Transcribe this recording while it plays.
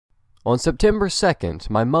On September 2nd,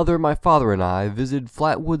 my mother, my father, and I visited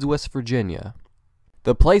Flatwoods, West Virginia.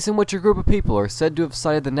 The place in which a group of people are said to have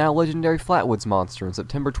sighted the now legendary Flatwoods Monster on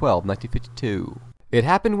September 12, 1952. It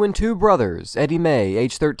happened when two brothers, Eddie May,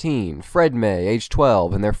 age 13, Fred May, age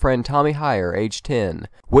 12, and their friend Tommy Heyer, age 10,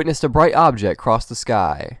 witnessed a bright object cross the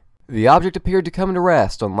sky. The object appeared to come to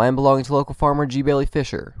rest on land belonging to local farmer G. Bailey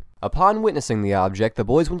Fisher. Upon witnessing the object, the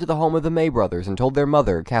boys went to the home of the May brothers and told their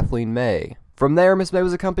mother, Kathleen May. From there, Miss May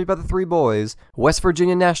was accompanied by the three boys, West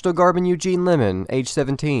Virginia National Guardsman Eugene Lemon, age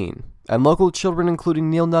 17, and local children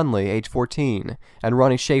including Neil Nunley, age 14, and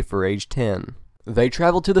Ronnie Schaefer, age 10. They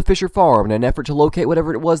traveled to the Fisher farm in an effort to locate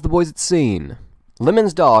whatever it was the boys had seen.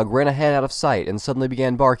 Lemon's dog ran ahead out of sight and suddenly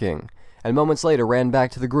began barking, and moments later ran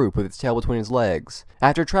back to the group with its tail between its legs.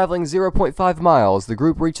 After traveling 0.5 miles, the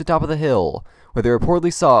group reached the top of the hill, where they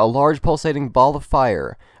reportedly saw a large pulsating ball of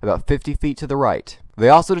fire about 50 feet to the right. They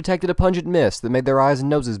also detected a pungent mist that made their eyes and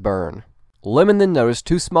noses burn. Lemon then noticed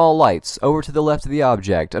two small lights over to the left of the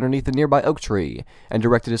object underneath the nearby oak tree and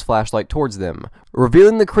directed his flashlight towards them,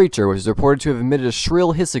 revealing the creature, which is reported to have emitted a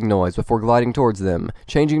shrill hissing noise before gliding towards them,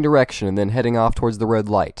 changing direction and then heading off towards the red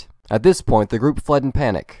light. At this point, the group fled in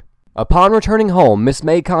panic. Upon returning home, Miss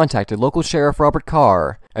May contacted local Sheriff Robert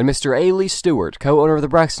Carr and Mr. A. Lee Stewart, co-owner of the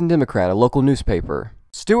Braxton Democrat, a local newspaper.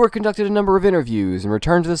 Stewart conducted a number of interviews and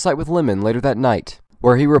returned to the site with Lemon later that night,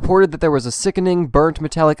 where he reported that there was a sickening, burnt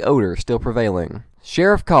metallic odor still prevailing.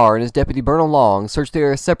 Sheriff Carr and his deputy Bernal Long searched the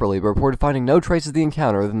area separately but reported finding no traces of the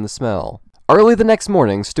encounter other than the smell. Early the next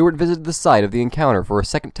morning, Stewart visited the site of the encounter for a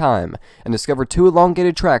second time and discovered two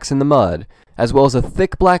elongated tracks in the mud, as well as a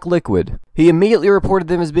thick black liquid. He immediately reported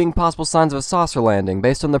them as being possible signs of a saucer landing,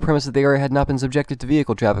 based on the premise that the area had not been subjected to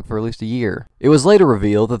vehicle traffic for at least a year. It was later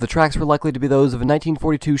revealed that the tracks were likely to be those of a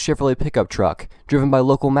 1942 Chevrolet pickup truck, driven by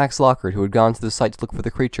local Max Lockhart, who had gone to the site to look for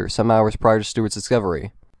the creature some hours prior to Stewart's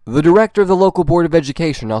discovery. The director of the local Board of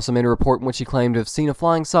Education also made a report in which he claimed to have seen a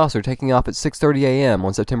flying saucer taking off at 6:30 a.m.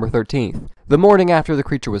 on September 13th, the morning after the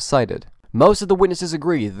creature was sighted. Most of the witnesses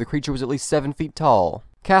agreed that the creature was at least 7 feet tall.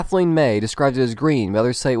 Kathleen May described it as green, but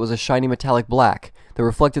others say it was a shiny metallic black that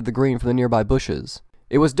reflected the green from the nearby bushes.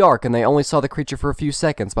 It was dark, and they only saw the creature for a few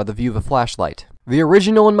seconds by the view of a flashlight. The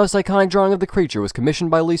original and most iconic drawing of the creature was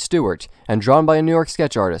commissioned by Lee Stewart and drawn by a New York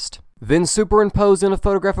sketch artist, then superimposed in a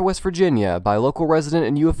photograph of West Virginia by local resident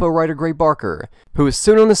and UFO writer Gray Barker, who was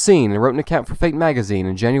soon on the scene and wrote an account for Fate magazine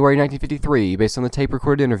in January 1953 based on the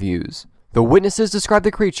tape-recorded interviews. The witnesses described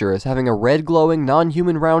the creature as having a red glowing,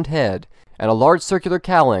 non-human round head, and a large circular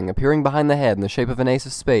cowling appearing behind the head in the shape of an ace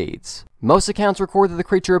of spades. Most accounts record that the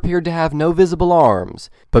creature appeared to have no visible arms,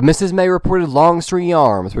 but Mrs. May reported long stringy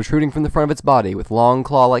arms protruding from the front of its body with long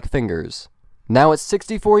claw-like fingers. Now it's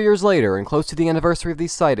 64 years later and close to the anniversary of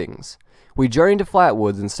these sightings. We journeyed to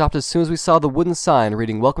Flatwoods and stopped as soon as we saw the wooden sign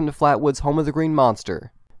reading "Welcome to Flatwoods, home of the Green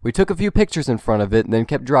Monster." We took a few pictures in front of it and then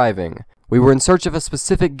kept driving. We were in search of a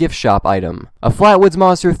specific gift shop item, a Flatwoods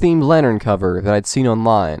Monster-themed lantern cover that I'd seen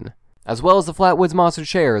online, as well as the Flatwoods Monster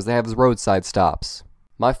chairs they have as roadside stops.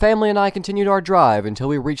 My family and I continued our drive until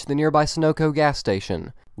we reached the nearby Sunoco gas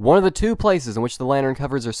station, one of the two places in which the lantern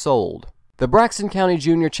covers are sold. The Braxton County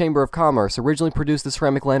Junior Chamber of Commerce originally produced the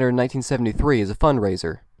ceramic lantern in 1973 as a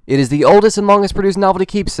fundraiser. It is the oldest and longest produced novelty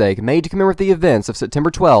keepsake made to commemorate the events of September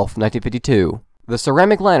 12, 1952. The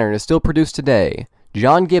ceramic lantern is still produced today.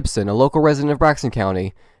 John Gibson, a local resident of Braxton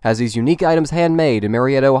County, has these unique items handmade in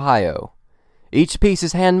Marietta, Ohio. Each piece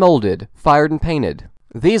is hand-molded, fired, and painted.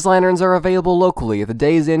 These lanterns are available locally at the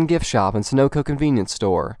Days Inn gift shop and Sunoco convenience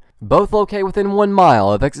store, both located within 1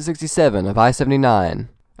 mile of exit 67 of I-79.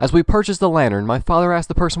 As we purchased the lantern, my father asked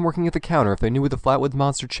the person working at the counter if they knew where the Flatwoods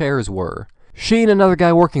Monster chairs were. She and another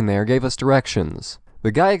guy working there gave us directions.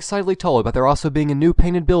 The guy excitedly told about there also being a new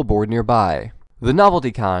painted billboard nearby, the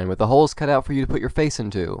novelty kind with the holes cut out for you to put your face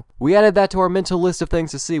into. We added that to our mental list of things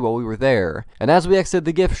to see while we were there, and as we exited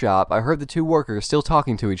the gift shop, I heard the two workers still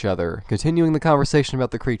talking to each other, continuing the conversation about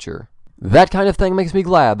the creature. That kind of thing makes me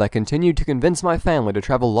glad that I continued to convince my family to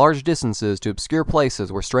travel large distances to obscure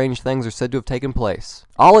places where strange things are said to have taken place.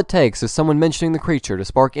 All it takes is someone mentioning the creature to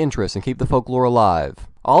spark interest and keep the folklore alive.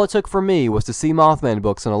 All it took for me was to see Mothman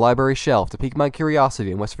books on a library shelf to pique my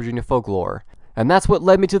curiosity in West Virginia folklore, and that's what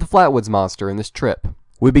led me to the Flatwoods Monster in this trip.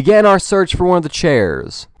 We began our search for one of the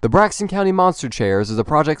chairs. The Braxton County Monster Chairs is a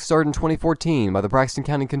project started in 2014 by the Braxton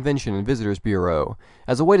County Convention and Visitors Bureau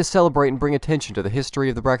as a way to celebrate and bring attention to the history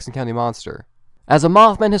of the Braxton County Monster. As a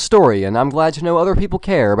Mothman historian, I'm glad to know other people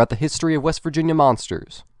care about the history of West Virginia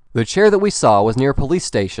monsters. The chair that we saw was near a police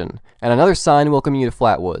station, and another sign welcoming you to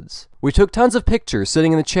Flatwoods. We took tons of pictures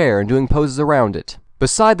sitting in the chair and doing poses around it.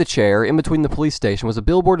 Beside the chair, in between the police station, was a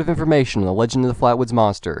billboard of information on the legend of the Flatwoods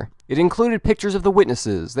Monster. It included pictures of the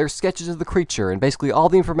witnesses, their sketches of the creature, and basically all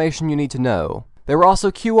the information you need to know. There were also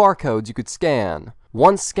QR codes you could scan.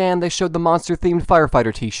 Once scanned, they showed the monster-themed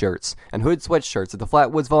firefighter t-shirts and hooded sweatshirts that the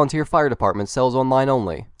Flatwoods Volunteer Fire Department sells online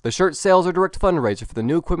only. The shirt sales are a direct fundraiser for the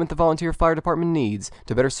new equipment the Volunteer Fire Department needs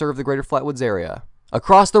to better serve the greater Flatwoods area.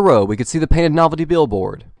 Across the road, we could see the painted novelty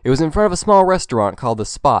billboard. It was in front of a small restaurant called The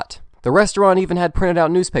Spot. The restaurant even had printed out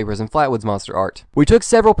newspapers and Flatwoods Monster art. We took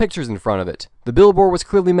several pictures in front of it. The billboard was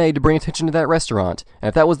clearly made to bring attention to that restaurant, and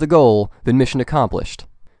if that was the goal, then mission accomplished.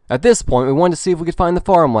 At this point, we wanted to see if we could find the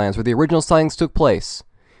farmlands where the original sightings took place.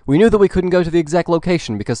 We knew that we couldn't go to the exact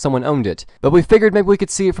location because someone owned it, but we figured maybe we could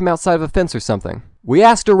see it from outside of a fence or something. We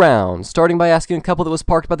asked around, starting by asking a couple that was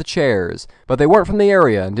parked by the chairs, but they weren't from the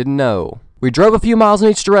area and didn't know. We drove a few miles in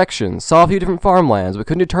each direction, saw a few different farmlands, but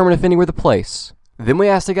couldn't determine if any were the place. Then we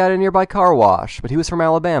asked a guy at a nearby car wash, but he was from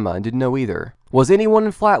Alabama and didn't know either. Was anyone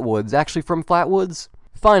in Flatwoods actually from Flatwoods?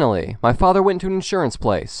 Finally, my father went to an insurance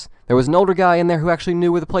place. There was an older guy in there who actually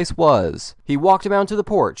knew where the place was. He walked him out to the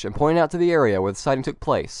porch and pointed out to the area where the sighting took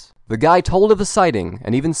place. The guy told of the sighting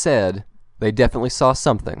and even said they definitely saw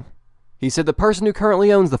something. He said the person who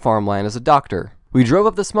currently owns the farmland is a doctor. We drove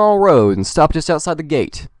up the small road and stopped just outside the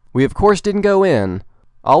gate. We of course didn't go in.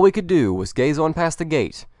 All we could do was gaze on past the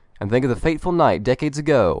gate and think of the fateful night decades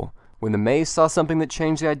ago when the Mays saw something that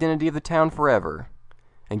changed the identity of the town forever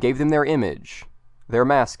and gave them their image, their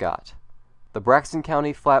mascot, the Braxton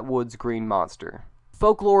County Flatwoods Green Monster.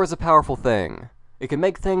 Folklore is a powerful thing. It can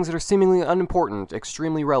make things that are seemingly unimportant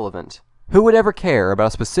extremely relevant. Who would ever care about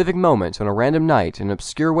a specific moment on a random night in an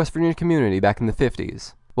obscure West Virginia community back in the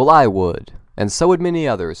 50s? Well, I would, and so would many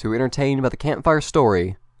others who were entertained by the campfire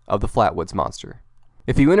story of the Flatwoods Monster.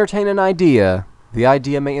 If you entertain an idea, the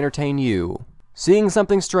idea may entertain you. Seeing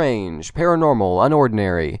something strange, paranormal,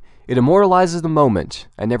 unordinary, it immortalizes the moment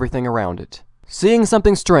and everything around it. Seeing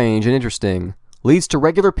something strange and interesting leads to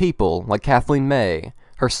regular people like Kathleen May,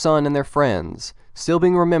 her son and their friends, still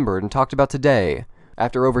being remembered and talked about today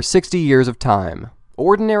after over 60 years of time.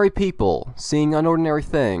 Ordinary people seeing unordinary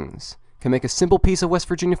things can make a simple piece of West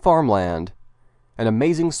Virginia farmland an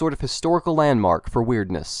amazing sort of historical landmark for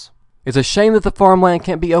weirdness. It's a shame that the farmland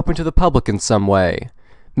can't be open to the public in some way,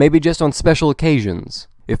 maybe just on special occasions.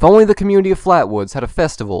 If only the community of Flatwoods had a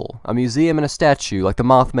festival, a museum, and a statue like the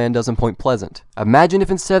Mothman does in Point Pleasant. Imagine if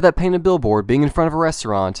instead of that painted billboard being in front of a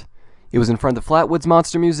restaurant, it was in front of the Flatwoods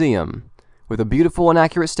Monster Museum, with a beautiful and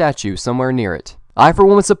accurate statue somewhere near it. I for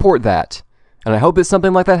one would support that, and I hope that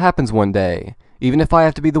something like that happens one day, even if I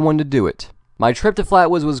have to be the one to do it. My trip to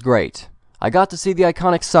Flatwoods was great. I got to see the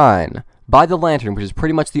iconic sign, buy the lantern, which is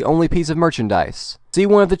pretty much the only piece of merchandise, see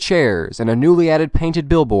one of the chairs, and a newly added painted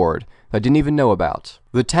billboard that I didn't even know about.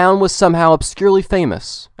 The town was somehow obscurely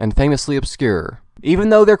famous, and famously obscure. Even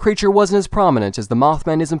though their creature wasn't as prominent as the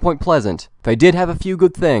Mothman is in Point Pleasant, they did have a few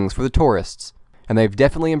good things for the tourists, and they've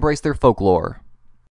definitely embraced their folklore.